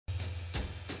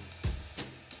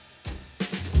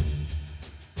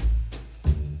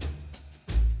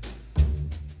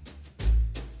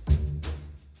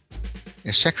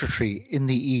A secretary in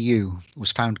the EU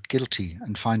was found guilty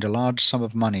and fined a large sum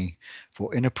of money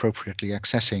for inappropriately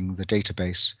accessing the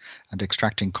database and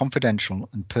extracting confidential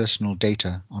and personal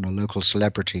data on a local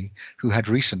celebrity who had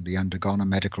recently undergone a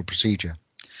medical procedure.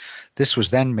 This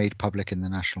was then made public in the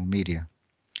national media.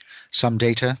 Some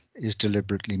data is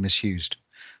deliberately misused,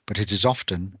 but it is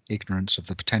often ignorance of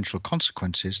the potential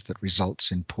consequences that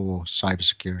results in poor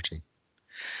cybersecurity.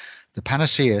 The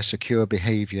Panacea Secure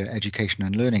Behaviour Education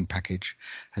and Learning package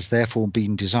has therefore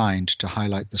been designed to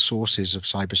highlight the sources of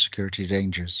cybersecurity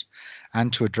dangers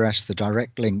and to address the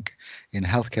direct link in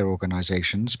healthcare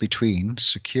organisations between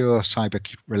secure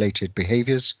cyber-related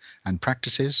behaviours and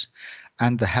practices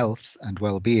and the health and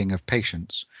well-being of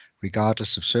patients,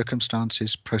 regardless of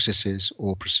circumstances, processes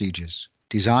or procedures.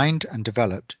 Designed and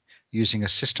developed using a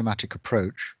systematic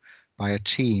approach by a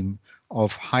team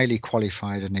of highly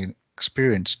qualified and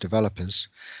experienced developers,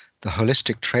 the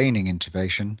holistic training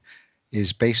intervention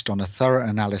is based on a thorough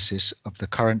analysis of the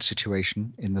current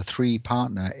situation in the 3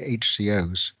 partner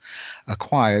HCOs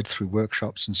acquired through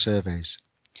workshops and surveys.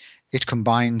 It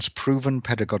combines proven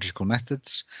pedagogical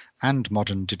methods and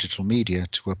modern digital media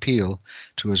to appeal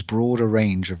to as broad a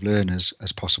range of learners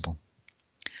as possible.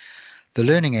 The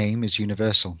learning aim is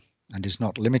universal and is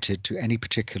not limited to any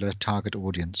particular target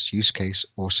audience, use case,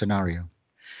 or scenario.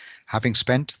 Having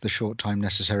spent the short time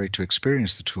necessary to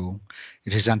experience the tool,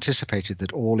 it is anticipated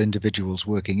that all individuals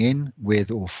working in,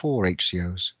 with, or for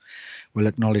HCOs will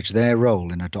acknowledge their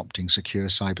role in adopting secure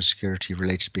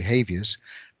cybersecurity-related behaviours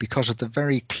because of the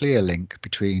very clear link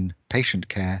between patient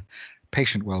care,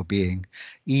 patient well-being,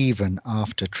 even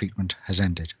after treatment has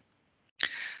ended.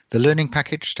 The learning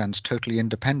package stands totally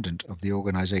independent of the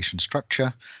organisation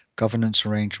structure, governance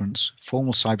arrangements,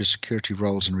 formal cybersecurity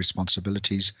roles and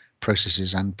responsibilities,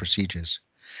 processes and procedures.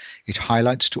 It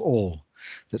highlights to all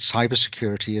that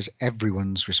cybersecurity is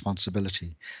everyone's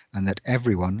responsibility and that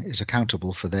everyone is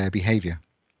accountable for their behaviour.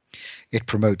 It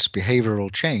promotes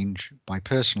behavioural change by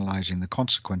personalising the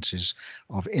consequences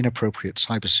of inappropriate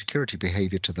cybersecurity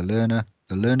behaviour to the learner,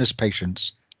 the learner's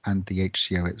patients, and the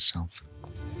HCO itself.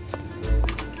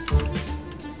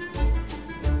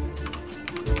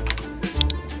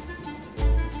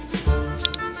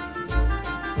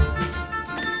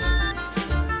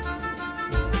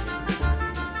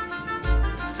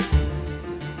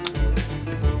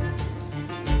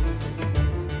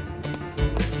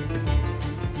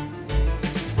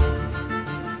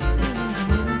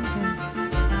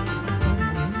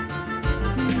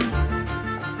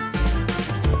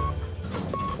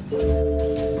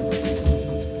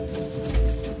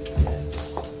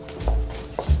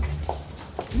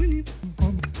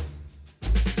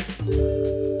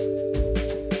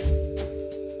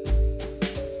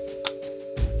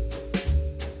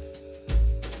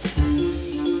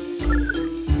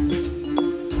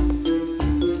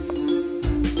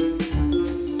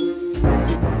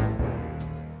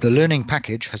 The learning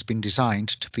package has been designed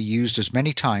to be used as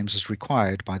many times as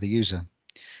required by the user.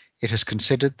 It has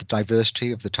considered the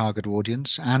diversity of the target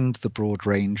audience and the broad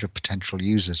range of potential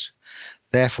users.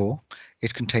 Therefore,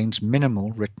 it contains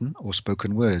minimal written or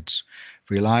spoken words,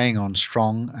 relying on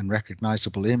strong and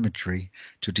recognizable imagery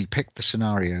to depict the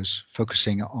scenarios,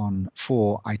 focusing on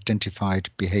 4 identified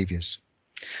behaviors.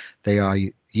 They are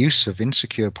use of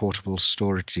insecure portable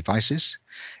storage devices,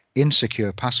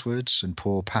 insecure passwords and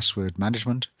poor password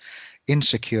management,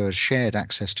 insecure shared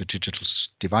access to digital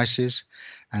devices,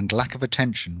 and lack of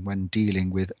attention when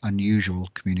dealing with unusual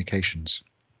communications.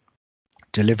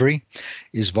 Delivery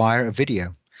is via a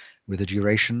video with a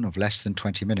duration of less than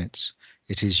 20 minutes.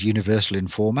 It is universal in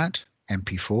format,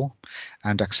 MP4,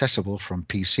 and accessible from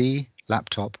PC,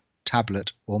 laptop,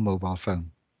 tablet, or mobile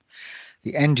phone.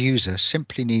 The end user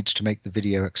simply needs to make the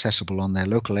video accessible on their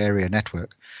local area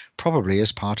network, probably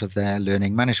as part of their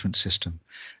learning management system,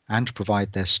 and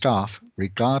provide their staff,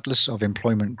 regardless of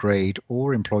employment grade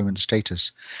or employment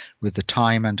status, with the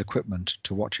time and equipment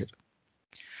to watch it.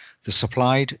 The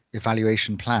supplied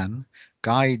evaluation plan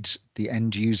guides the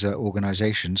end user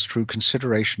organizations through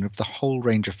consideration of the whole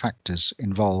range of factors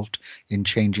involved in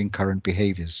changing current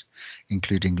behaviors,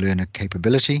 including learner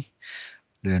capability,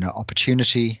 learner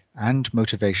opportunity, and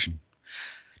motivation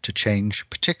to change,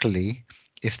 particularly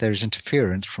if there is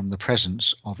interference from the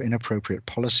presence of inappropriate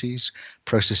policies,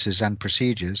 processes and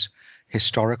procedures,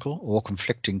 historical or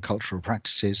conflicting cultural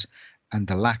practices, and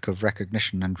the lack of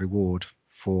recognition and reward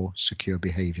for secure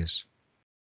behaviours.